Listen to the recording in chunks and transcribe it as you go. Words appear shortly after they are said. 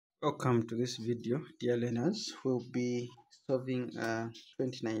Welcome to this video, dear learners. We'll be solving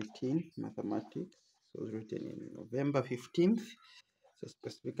 2019 mathematics. So it was written in November 15th. So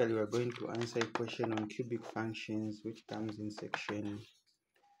specifically, we're going to answer a question on cubic functions, which comes in section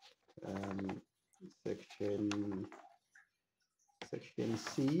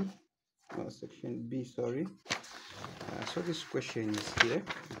C, or section B, sorry. So this question is here.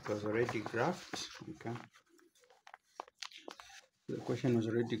 It was already graphed. Okay. The question was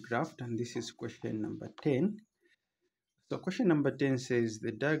already graphed, and this is question number 10. So question number 10 says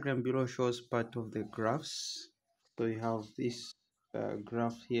the diagram below shows part of the graphs. So you have this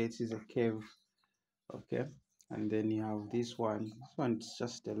graph here. It is a curve, okay, and then you have this one. This one's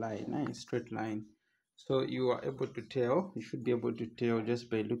just a line, a straight line. So you are able to tell, you should be able to tell just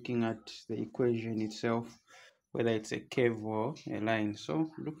by looking at the equation itself whether it's a curve or a line.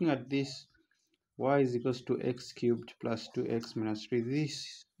 So looking at this, y is equals to x cubed plus 2x minus 3.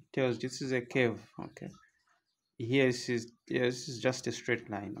 This tells this is a curve, okay. Here this is just a straight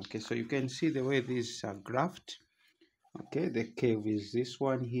line, okay. So you can see the way these are graphed, okay. The curve is this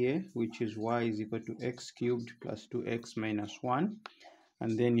one here, which is y is equal to x cubed plus 2x minus 1,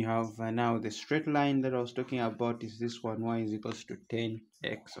 and then you have now the straight line that I was talking about is this one, y is equals to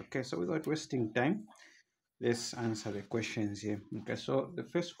 10x, okay. So without wasting time, let's answer the questions here, okay. So the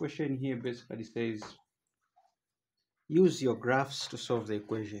first question here basically says use your graphs to solve the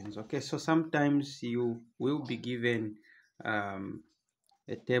equations, okay. So sometimes you will be given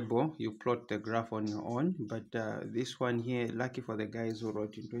a table, you plot the graph on your own, but this one here, lucky for the guys who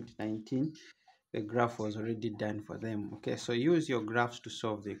wrote in 2019, the graph was already done for them, okay. So use your graphs to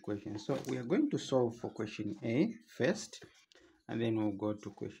solve the equation. So we are going to solve for question A first, and then we'll go to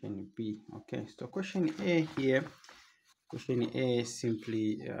question B, okay. So question A here, question A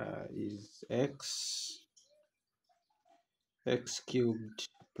simply is x cubed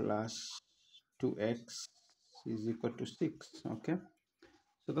plus 2x is equal to 6, okay.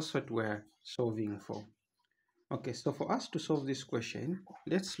 So that's what we're solving for. Okay, so for us to solve this question,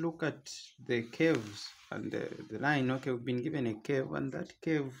 let's look at the curves and the line. Okay, we've been given a curve, and that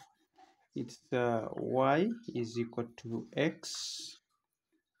curve, it's y is equal to x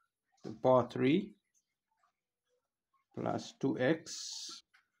to the power 3 plus 2x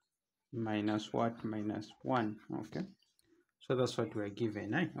minus what? Minus 1, okay. So that's what we're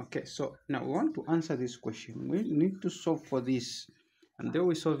given, eh? Okay, so now we want to answer this question. We need to solve for this. And then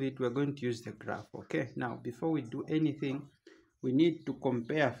we solve it, we're going to use the graph, okay? Now, before we do anything, we need to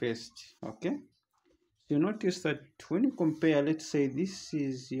compare first, okay? So you notice that when you compare, let's say this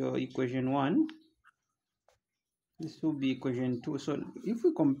is your equation 1, this will be equation 2. So if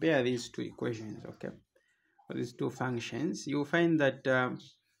we compare these two equations, okay, or these two functions, you'll find that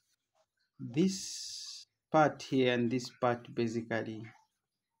this part here and this part basically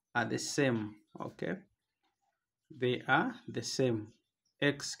are the same, okay? They are the same.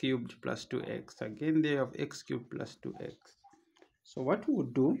 X cubed plus 2x. Again, they have x cubed plus 2x. So what we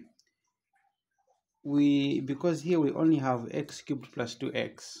would do, because here we only have x cubed plus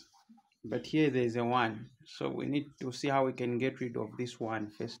 2x, but here there is a 1. So we need to see how we can get rid of this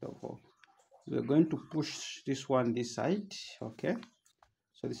one first of all. We're going to push this one this side, okay?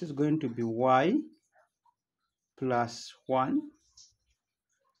 So this is going to be y plus 1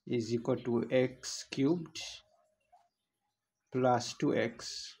 is equal to x cubed plus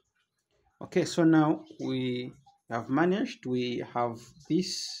 2x. Okay, so now we have managed, we have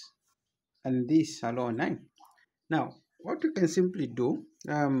this and this alone, eh? Now what we can simply do,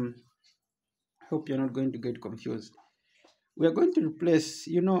 hope you're not going to get confused. We are going to replace,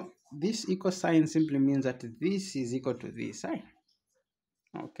 this equal sign simply means that this is equal to this, eh?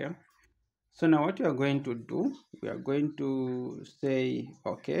 Okay, so now what we are going to do, we are going to say,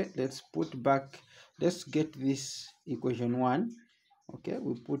 okay, let's get this equation 1, okay,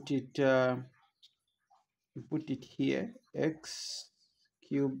 we put it here, x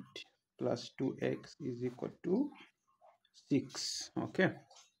cubed plus 2x is equal to 6, okay.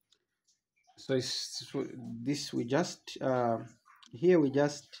 So this we just here we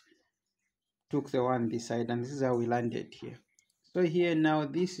just took the one this side, and this is how we landed here. So here now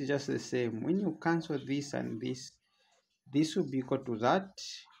this is just the same. When you cancel this and this will be equal to that,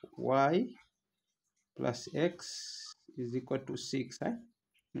 y plus x is equal to 6, eh?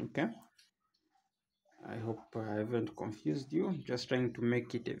 Okay, I hope I haven't confused you. Just trying to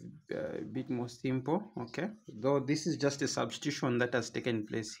make it a bit more simple, okay, though this is just a substitution that has taken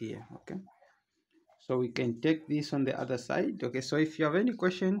place here, okay. So we can take this on the other side, okay. So if you have any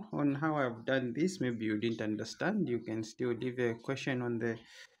question on how I've done this, maybe you didn't understand, you can still leave a question on the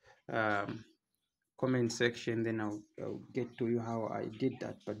comment section, then I'll get to you how I did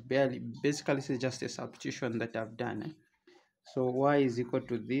that. But basically this is just a substitution that I've done. So y is equal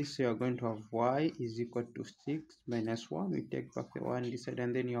to this, so you're going to have y is equal to 6 minus 1. We take back the 1 this side,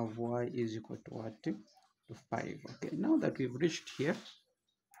 and then you have y is equal to what? To 5. Okay, now that we've reached here,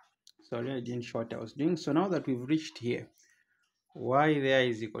 sorry, I didn't show what I was doing. So now that we've reached here, y there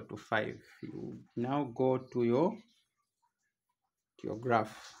is equal to 5. You now go to your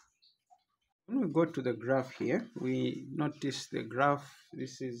graph. When we go to the graph here, we notice the graph.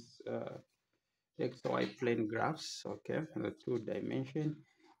 This is xy plane graphs, okay, the 2-dimension.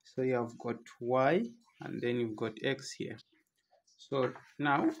 So you have got y and then you've got x here. So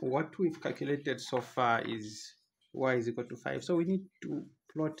now what we've calculated so far is y is equal to 5. So we need to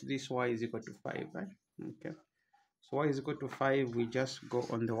plot this y is equal to 5, right? Okay. So y is equal to 5, we just go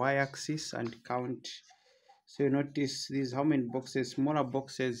on the y-axis and count. So you notice these how many boxes, smaller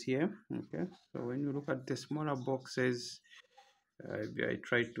boxes here. Okay. So when you look at the smaller boxes, I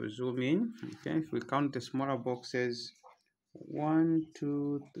try to zoom in. Okay, if we count the smaller boxes, 1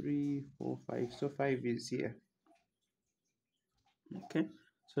 2 3 4 5, so 5 is here. Okay,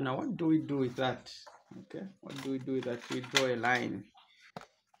 so now what do we do with that? Okay, what do we do with that? We draw a line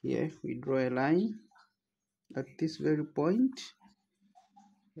here. We draw a line at this very point.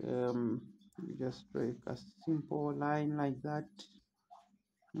 We just break a simple line like that.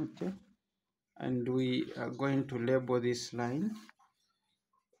 Okay, and we are going to label this line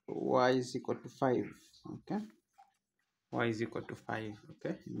y is equal to 5. Okay, y is equal to 5.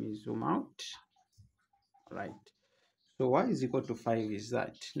 Okay, let me zoom out. Right, so y is equal to 5 is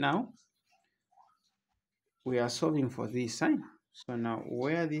that. Now we are solving for this sign. So now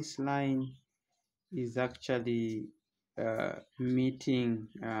where this line is actually meeting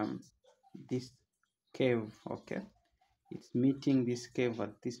this curve, okay, it's meeting this curve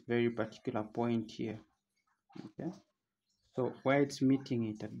at this very particular point here. Okay, so where it's meeting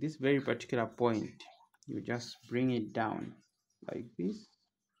it at this very particular point, you just bring it down like this.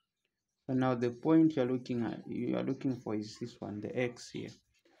 So now the point you are looking for is this one, the x here.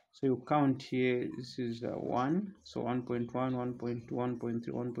 So you count here, this is 1, so 1.1, 1.2, 1.3,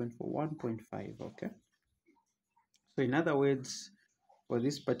 1.4, 1.5, okay? So in other words, for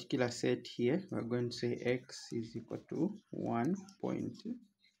this particular set here, we're going to say x is equal to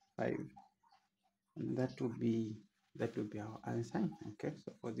 1.5, and that will be our answer. Okay,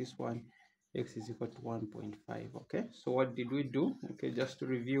 so for this one, x is equal to 1.5. Okay, so what did we do? Okay, just to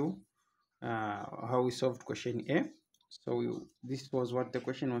review how we solved question A. So this was what the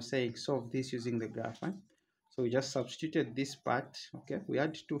question was saying: solve this using the graph. Right? So we just substituted this part. Okay, we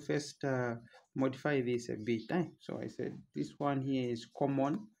had to first modify this a bit. So I said this one here is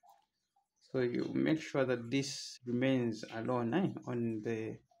common, so you make sure that this remains alone on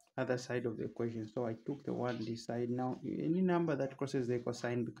the other side of the equation. So I took the one this side. Now any number that crosses the equal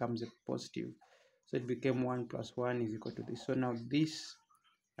sign becomes a positive, so it became 1 plus 1 is equal to this. So now this,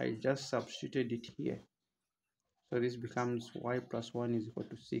 I just substituted it here, so this becomes y plus 1 is equal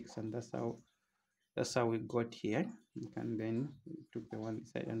to 6, and that's how we got here. And then we took the one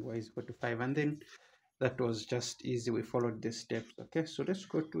side and y is equal to 5, and then that was just easy. We followed the steps. Okay, so let's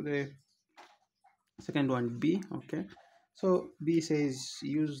go to the second one, B. Okay, so B says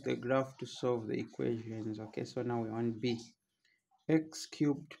use the graph to solve the equations. Okay, so now we want B. X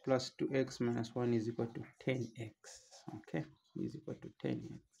cubed plus 2x minus 1 is equal to 10x. Okay, is equal to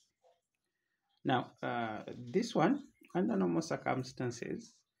 10x. Now this one, under normal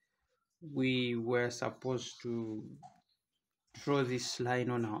circumstances, we were supposed to draw this line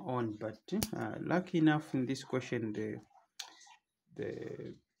on our own, but lucky enough in this question the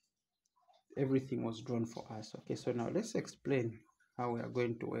everything was drawn for us. Okay, so now let's explain how we are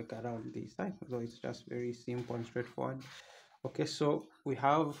going to work around this. So it's just very simple and straightforward. Okay, so we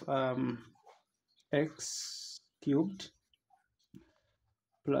have x cubed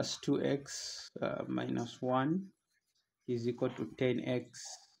plus 2x minus 1 is equal to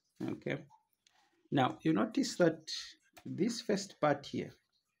 10x. Okay, now you notice that this first part here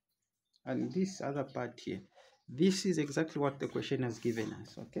and this other part here, this is exactly what the question has given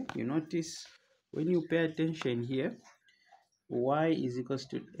us. Okay, you notice when you pay attention here, y is equals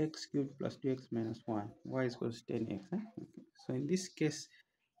to x cubed plus 2x minus 1, y is equals to 10x. Okay. So in this case,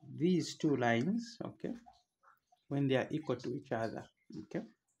 these two lines, okay, when they are equal to each other, okay,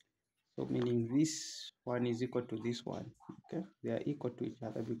 so meaning this one is equal to this one, okay, they are equal to each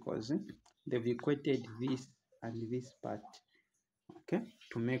other because they've equated this and this part, okay,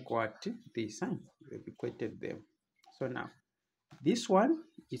 to make what this sign, they've equated them. So now this one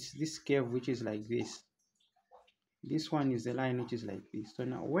is this curve which is like this one is the line which is like this. So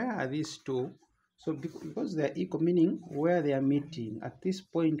now where are these two? So because they are equal, meaning where they are meeting, at this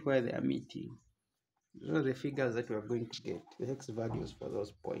point where they are meeting, those are the figures that we are going to get, the x values for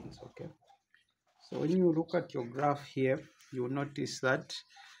those points, okay? So when you look at your graph here, you will notice that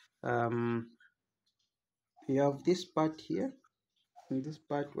you have this part here, and this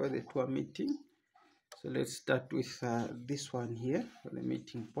part where the two are meeting. So let's start with this one here, the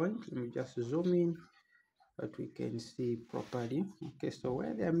meeting point. Let me just zoom in that we can see properly. Okay, so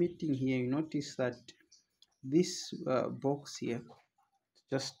where they are meeting here, you notice that this box here,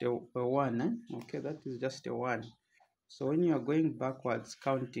 just a 1, okay, that is just a 1. So when you are going backwards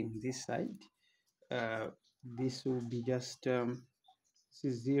counting this side, this will be just this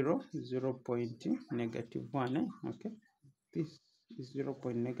is 0, 0 point negative 1, okay, this is 0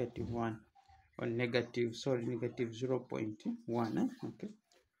 point negative 1, or negative, sorry, negative 0 0.1, okay.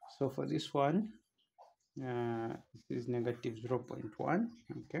 So for this one, this is negative 0 0.1,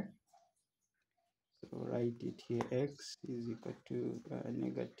 okay. So write it here, x is equal to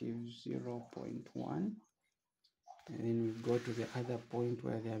negative 0 0.1, and then we go to the other point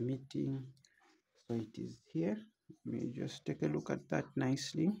where they are meeting. So it is here. Let me just take a look at that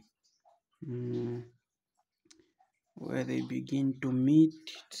nicely. Where they begin to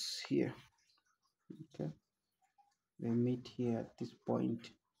meet, it's here, okay. They meet here at this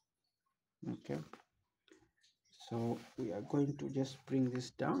point, okay. So we are going to just bring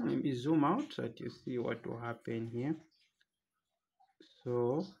this down. Let me zoom out so that you see what will happen here.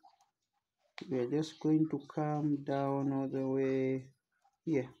 So we are just going to come down all the way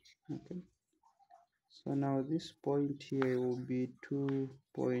here, okay. So now this point here will be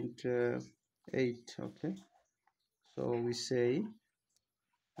 2.8, okay. So we say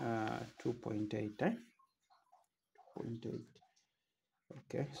 2.8, 2.8.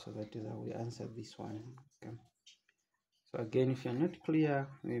 Okay, so that is how we answer this one. Okay. So again, if you're not clear,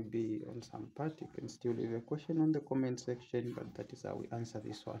 maybe on some part, you can still leave a question on the comment section, but that is how we answer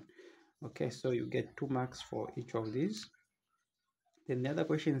this one. Okay, so you get 2 marks for each of these. Then the other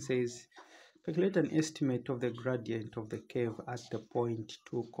question says, calculate an estimate of the gradient of the curve at the point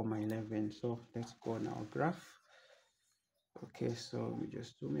 2,11. So let's go on our graph. Okay, so we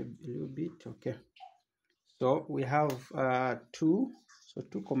just zoom a little bit. Okay, so we have 2. So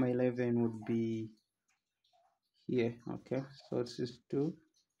 2,11 would be here. Okay, so this is 2,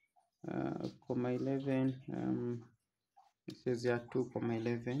 11. It says here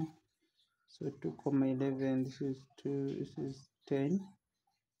 2,11. So 2,11. This is 2. This is 10.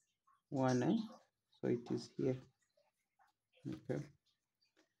 1. So it is here. Okay,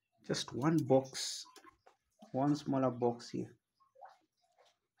 just one box, one smaller box here.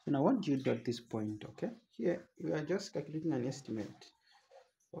 So now what do you do at this point? Okay, here we are just calculating an estimate.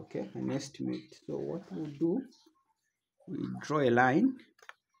 Okay, an estimate. So what we'll do, we draw a line,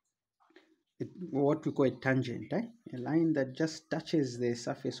 what we call a tangent, a line that just touches the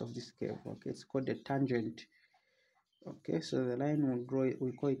surface of this curve. Okay, it's called a tangent. Okay, so the line will draw,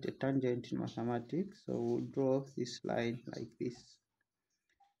 we call it a tangent in mathematics. So we'll draw this line like this.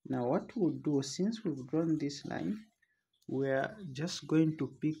 Now what we'll do, since we've drawn this line, we're just going to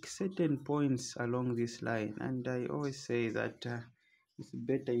pick certain points along this line, and I always say that it's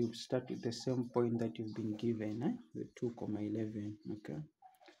better you start with the same point that you've been given, the 2,11. Okay,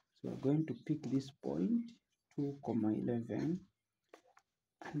 so we're going to pick this point 2,11,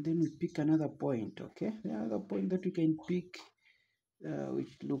 and then we pick another point. Okay, the other point that we can pick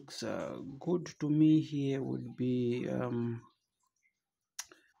which looks good to me here would be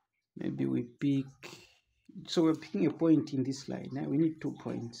maybe we pick, so we're picking a point in this line. We need 2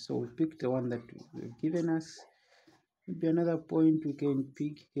 points, so we pick the one that they've given us. Maybe another point we can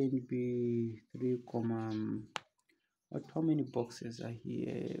pick can be 3, what, how many boxes are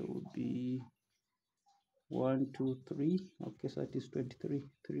here? It would be 1, 2, 3. Okay, so that is 23,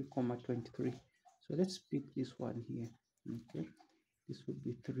 3,23. So let's pick this one here. Okay, this would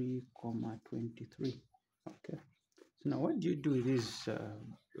be 3,23. Okay, so now what do you do with these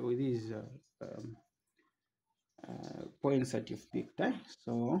points that you've picked?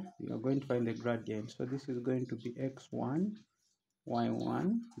 So you are going to find the gradient. So this is going to be x1,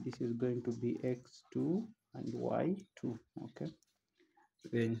 y1. This is going to be x2 and y2. Okay,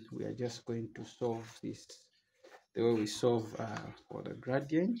 then we are just going to solve this the way we solve for the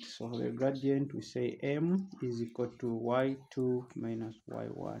gradient. So the gradient, we say m is equal to y2 minus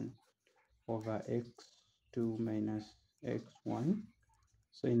y1 over x2 minus x1.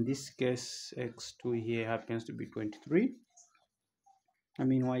 So in this case, x2 here happens to be 23. I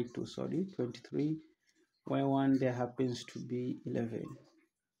mean y2, sorry, 23. Y1 there happens to be 11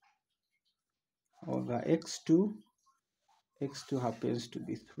 over x2. X2 happens to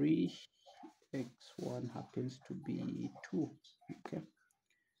be 3. x1 happens to be 2. Okay,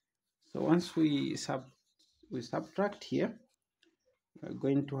 so once we subtract here, we're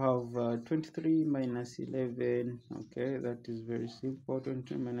going to have 23 minus 11. Okay, that is very simple.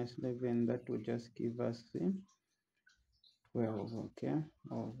 23 minus 11, that will just give us 12. Okay,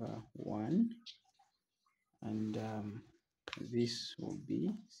 over 1, and this will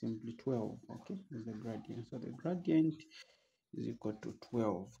be simply 12. Okay, is the gradient. So the gradient is equal to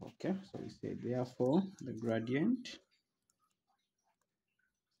 12. Okay, so we say therefore the gradient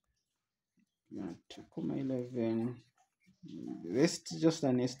at 2,11, this is just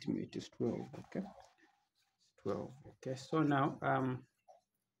an estimate, is 12. Okay, 12. Okay, so now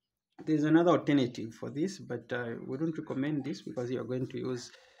there's another alternative for this, but we don't recommend this because you're going to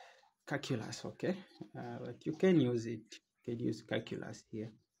use calculus. Okay, but you can use it. You can use calculus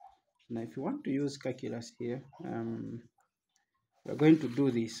here. Now if you want to use calculus here, we're going to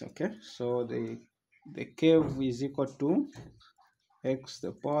do this. Okay, so the curve is equal to x to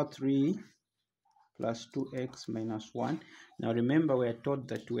the power 3 plus 2x minus 1. Now remember, we are told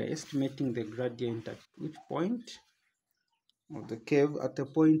that we are estimating the gradient at which point of the curve? At the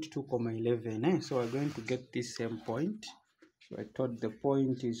point 2,11. So we're going to get this same point. So I thought the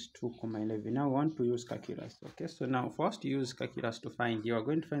point is 2,11. Now I want to use calculus. Okay, so now for us to use calculus to find, you are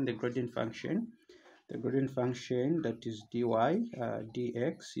going to find the gradient function. The gradient function, that is dy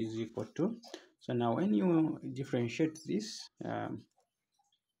dx is equal to. So now when you differentiate this,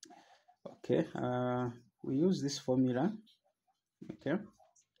 okay, we use this formula. Okay,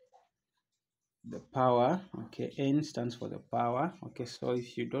 the power, okay, n stands for the power. Okay, so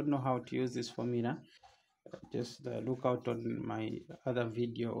if you don't know how to use this formula, just look out on my other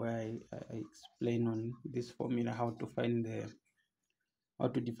video where I explain on this formula how to find how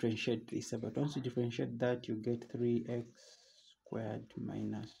to differentiate this. But once you differentiate that, you get 3x squared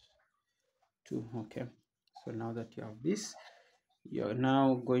minus 2. Okay, so now that you have this, you're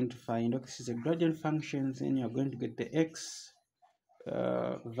now going to find, okay, this is a gradient function, then you're going to get the x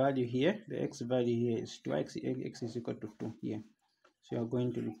value here. The x value here is 2x, x is equal to 2 here. So you're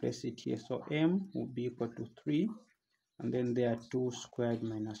going to replace it here. So m will be equal to 3, and then there are 2 squared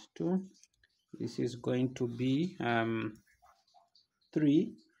minus 2. This is going to be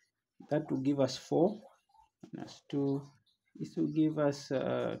 3. That will give us 4 minus 2. This will give us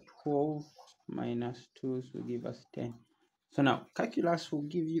 12 minus 2. This will give us 10. So now calculus will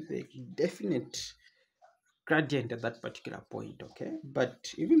give you the definite gradient at that particular point. Okay,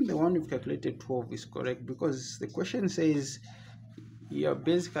 but even the one we've calculated 12 is correct, because the question says you're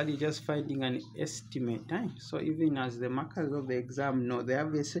basically just finding an estimate. So even as the markers of the exam know, they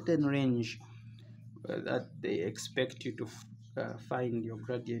have a certain range that they expect you to find your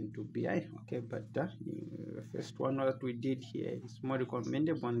gradient to be. Okay, but the first one that we did here is more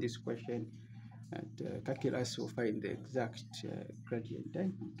recommendable on this question, and calculus will find the exact gradient.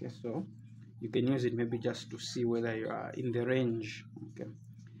 Okay, so you can use it maybe just to see whether you are in the range. Okay,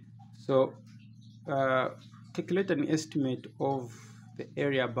 so calculate an estimate of the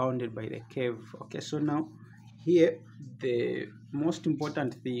area bounded by the curve. Okay, so now here the most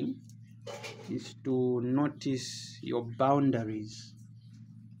important thing is to notice your boundaries.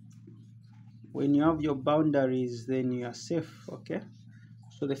 When you have your boundaries, then you are safe. Okay,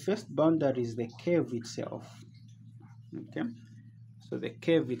 so the first boundary is the curve itself. Okay, so the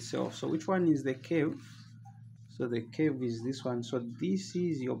curve itself. So which one is the curve? So the curve is this one. So this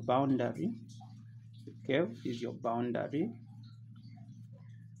is your boundary. The curve is your boundary.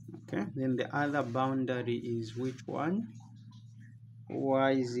 Okay, then the other boundary is which one?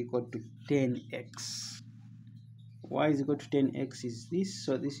 Y is equal to 10x. Y is equal to 10x is this.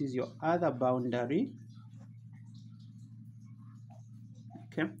 So this is your other boundary.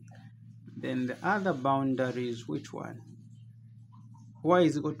 Okay, then the other boundary is which one? Y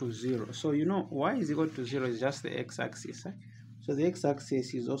is equal to 0. So you know y is equal to 0 is just the x-axis. So the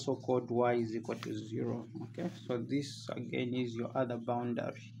x-axis is also called y is equal to 0. Okay, so this again is your other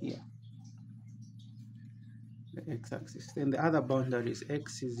boundary here, the x-axis. Then the other boundary is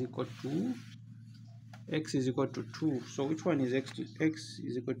x is equal to 2. So which one is x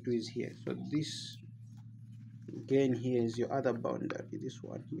is equal to is here. So this again here is your other boundary, this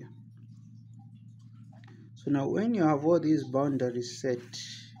one here. So now when you have all these boundaries set,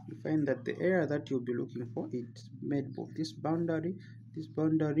 you find that the area that you'll be looking for, it's made of this boundary, this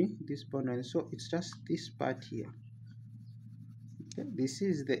boundary, this boundary. So it's just this part here. Okay, this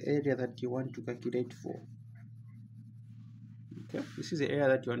is the area that you want to calculate for. Okay, this is the area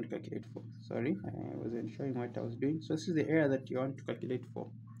that you want to calculate for. Sorry, I wasn't showing what I was doing. So this is the area that you want to calculate for.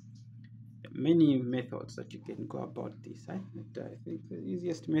 many methods that you can go about this. But I think the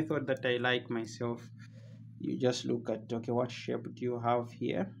easiest method that I like myself, you just look at, okay, what shape do you have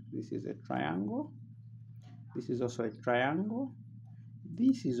here? This is a triangle. This is also a triangle.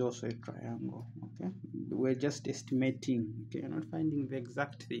 This is also a triangle. Okay, we're just estimating. Okay, you're not finding the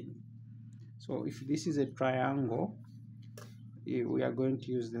exact thing. So if this is a triangle, we are going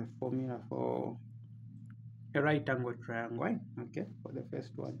to use the formula for a right angle triangle, right? Okay, for the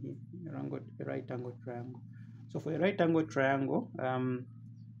first one here, a right angle triangle. So for a right angle triangle,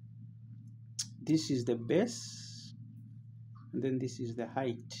 this is the base, and then this is the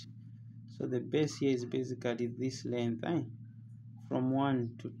height. So the base here is basically this length, from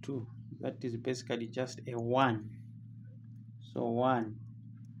 1 to 2. That is basically just a 1. So 1.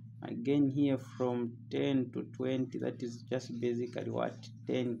 Again here from 10 to 20, that is just basically what?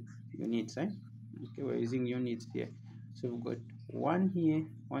 10 units, Okay, we're using units here. So we've got 1 here,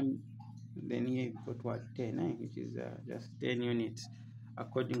 1, then here we've got what? 10, which is just 10 units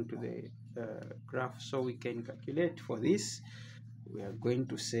according to the graph. So we can calculate for this. We are going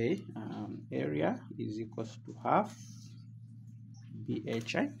to say area is equals to half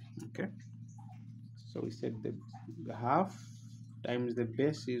BHI. Okay, so we said the half times the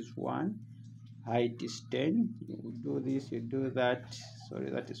base is 1, height is 10. You do this, you do that. Sorry,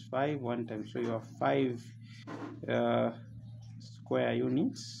 that is 5. 1 times, so you have 5 square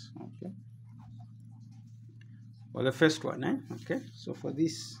units. Okay, for the first one, okay. So for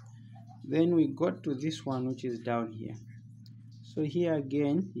this, then we got to this one, which is down here. So here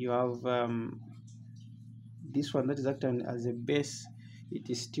again you have this one that is acting as a base. It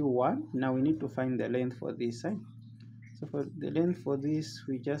is still 1. Now we need to find the length for this. So for the length for this,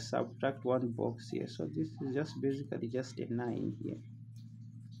 we just subtract 1 box here. So this is just basically just a 9 here.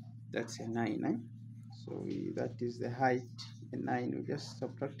 That's a 9, So that is the height, a 9. We just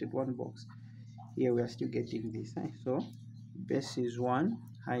subtracted 1 box. Here we are still getting this. So base is 1,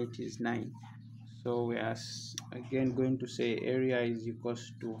 height is 9. So we are again going to say area is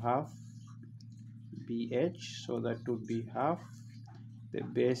equals to half BH. So that would be half. The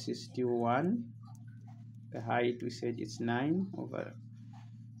base is still 1. The height we said it's 9 over.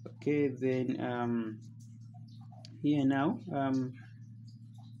 Okay, then here now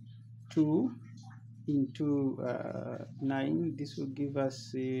 2 into 9, this will give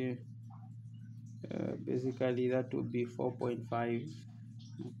us basically that would be 4.5.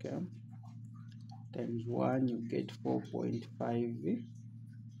 Okay, times 1, you get 4.5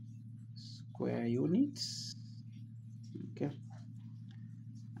 square units. Okay,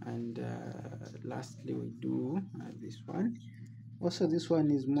 and lastly we do this one. Also this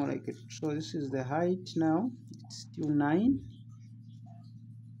one is more like it. So this is the height now, it's still 9.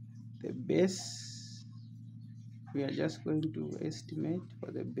 The base, we are just going to estimate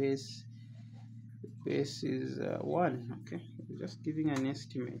for the base. The base is 1. Okay, we're just giving an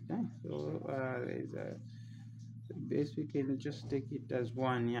estimate. So there's a the base, we can just take it as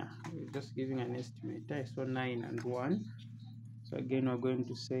 1. Yeah, we're just giving an estimate. So 9 and 1. So again we're going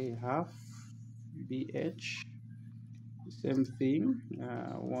to say half BH. Same thing,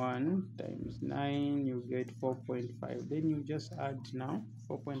 1 times 9, you get 4.5. Then you just add now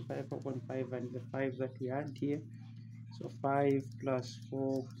 4.5, 4.5, and the 5 that we had here. So 5 plus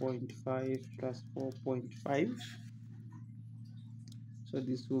 4.5 plus 4.5. So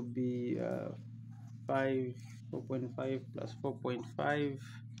this will be 4.5 plus 4.5.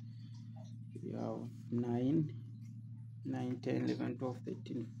 You have 9, 10, 11, 12,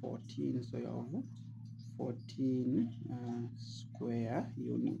 13, 14. So you have 14 square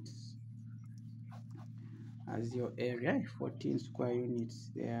units as your area. 14 square units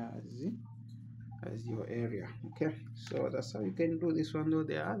there as your area. Okay, so that's how you can do this one. Though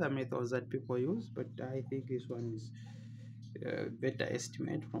there are other methods that people use, but I think this one is better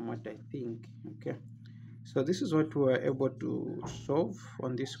estimate from what I think. Okay, so this is what we were able to solve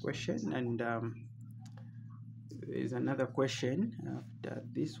on this question, and there is another question after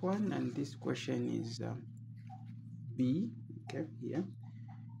this one, and this question is B. Okay, here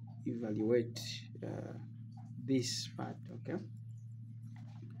evaluate this part. Okay,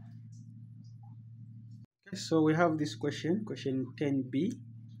 so we have this question 10b.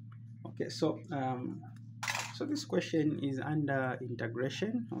 Okay, so so this question is under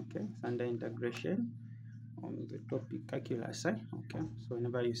integration. Okay, it's under integration on the topic calculus. Okay, so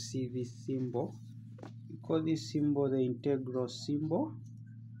whenever you see this symbol, you call this symbol the integral symbol.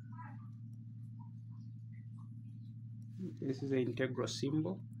 This is the integral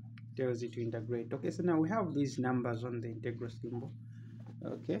symbol, tells you to integrate. Okay, so now we have these numbers on the integral symbol.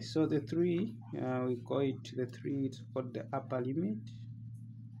 Okay, so the 3, we call it the 3, it's called the upper limit.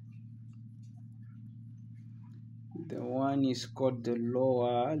 The one is called the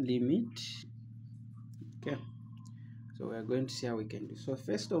lower limit. Okay, so we are going to see how we can do. So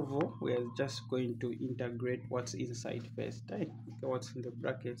first of all, we are just going to integrate what's inside first. Okay, what's in the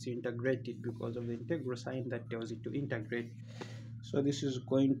brackets, you integrate it because of the integral sign that tells it to integrate. So this is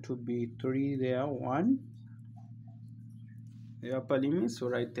going to be 3 there, 1. The upper limits, so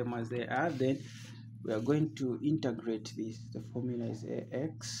write them as they are. Then we are going to integrate this. The formula is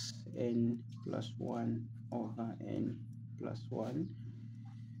ax n plus 1 over n plus 1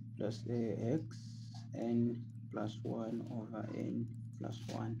 plus ax n plus 1 over n plus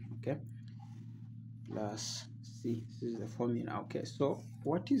 1, okay, plus c. This is the formula. Okay, so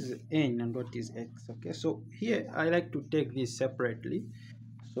what is n and what is x? Okay, so here I like to take this separately.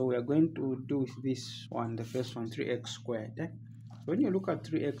 So we are going to do this one, the first one, 3x squared. So when you look at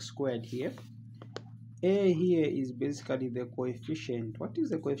 3x squared here, a here is basically the coefficient. What is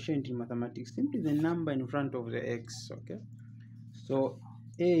the coefficient in mathematics? Simply the number in front of the x. Okay, so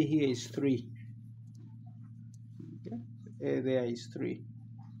a here is 3. Okay, a there is 3.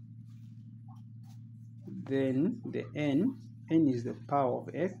 Then the n is the power of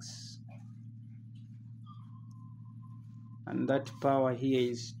x, and that power here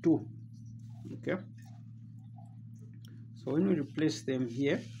is 2. Okay, so when we replace them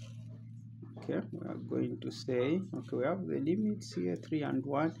here, okay, we are going to say, okay, we have the limits here, 3 and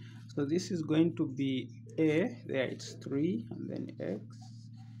 1. So this is going to be a, there it's 3, and then x.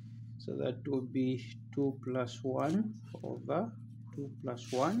 So that will be 2 plus 1 over 2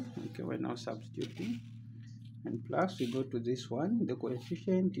 plus 1. Okay, we're now substituting. And plus, we go to this one, the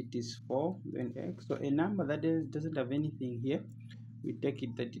coefficient, it is 4, then x. So a number that doesn't have anything here, we take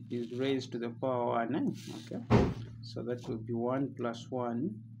it that it is raised to the power 1. Okay, so that will be 1 plus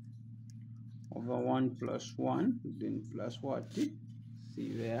 1 over 1 plus 1, then plus what?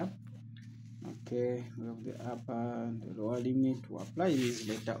 See there. Okay, we have the upper and the lower limit. We'll apply this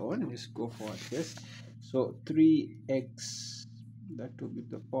later on. Let's go forward first. So 3x, that will be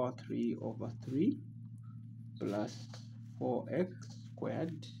the power 3 over 3 plus 4x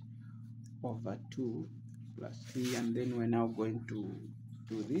squared over 2 plus 3, and then we're now going to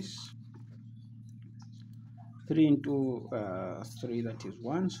do this. 3 into 3, that is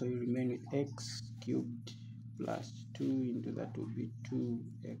 1, so you remain with x cubed plus 2 into that will be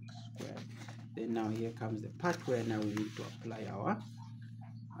 2x squared. Then now here comes the part where now we need to apply our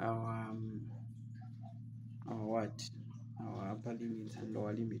upper limit and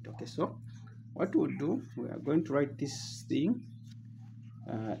lower limit. Okay, so what we'll do, we are going to write this thing,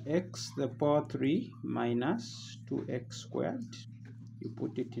 x the power 3 minus 2x squared. You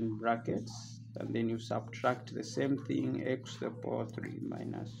put it in brackets, and then you subtract the same thing, x the power 3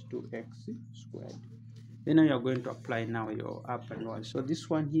 minus 2x squared. Then now you are going to apply now your upper and lower. So this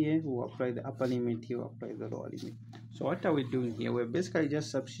one here, we'll apply the upper limit, here we'll apply the lower limit. So what are we doing here? We're basically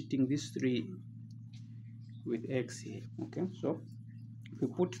just substituting this 3 with x here. Okay, so if we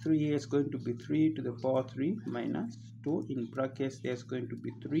put 3 here, it's going to be 3 to the power 3 minus 2 in brackets, there's going to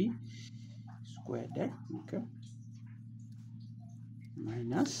be 3 squared. Okay,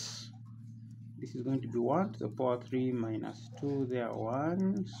 minus, this is going to be 1 to the power 3 minus 2 there,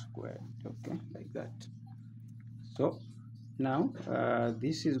 1 squared. Okay, like that. So now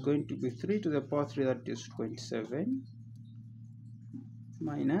this is going to be 3 to the power 3, that is 27,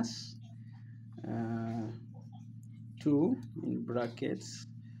 minus 2 in brackets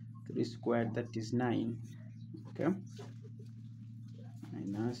 3 squared, that is 9. Okay,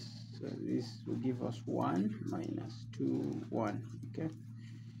 minus, so this will give us 1 minus 2, 1. Okay,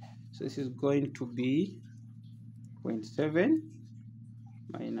 so this is going to be 0.7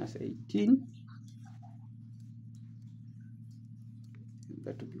 minus 18,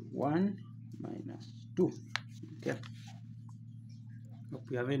 that will be 1 minus 2. Okay, hope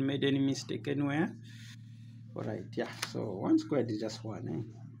we haven't made any mistake anywhere. All right, yeah, so 1 squared is just 1.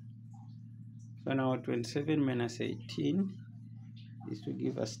 So now 27 minus 18, this will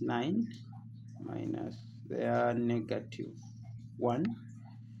give us 9 minus there negative 1.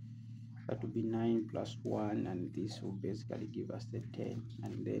 That will be 9 plus 1, and this will basically give us the 10,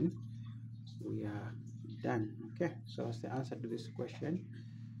 and then we are done. Okay, so that's the answer to this question.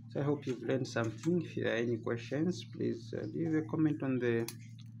 So I hope you've learned something. If there are any questions, please leave a comment on the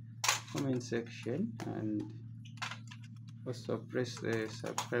comment section, and also press the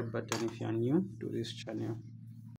subscribe button if you are new to this channel.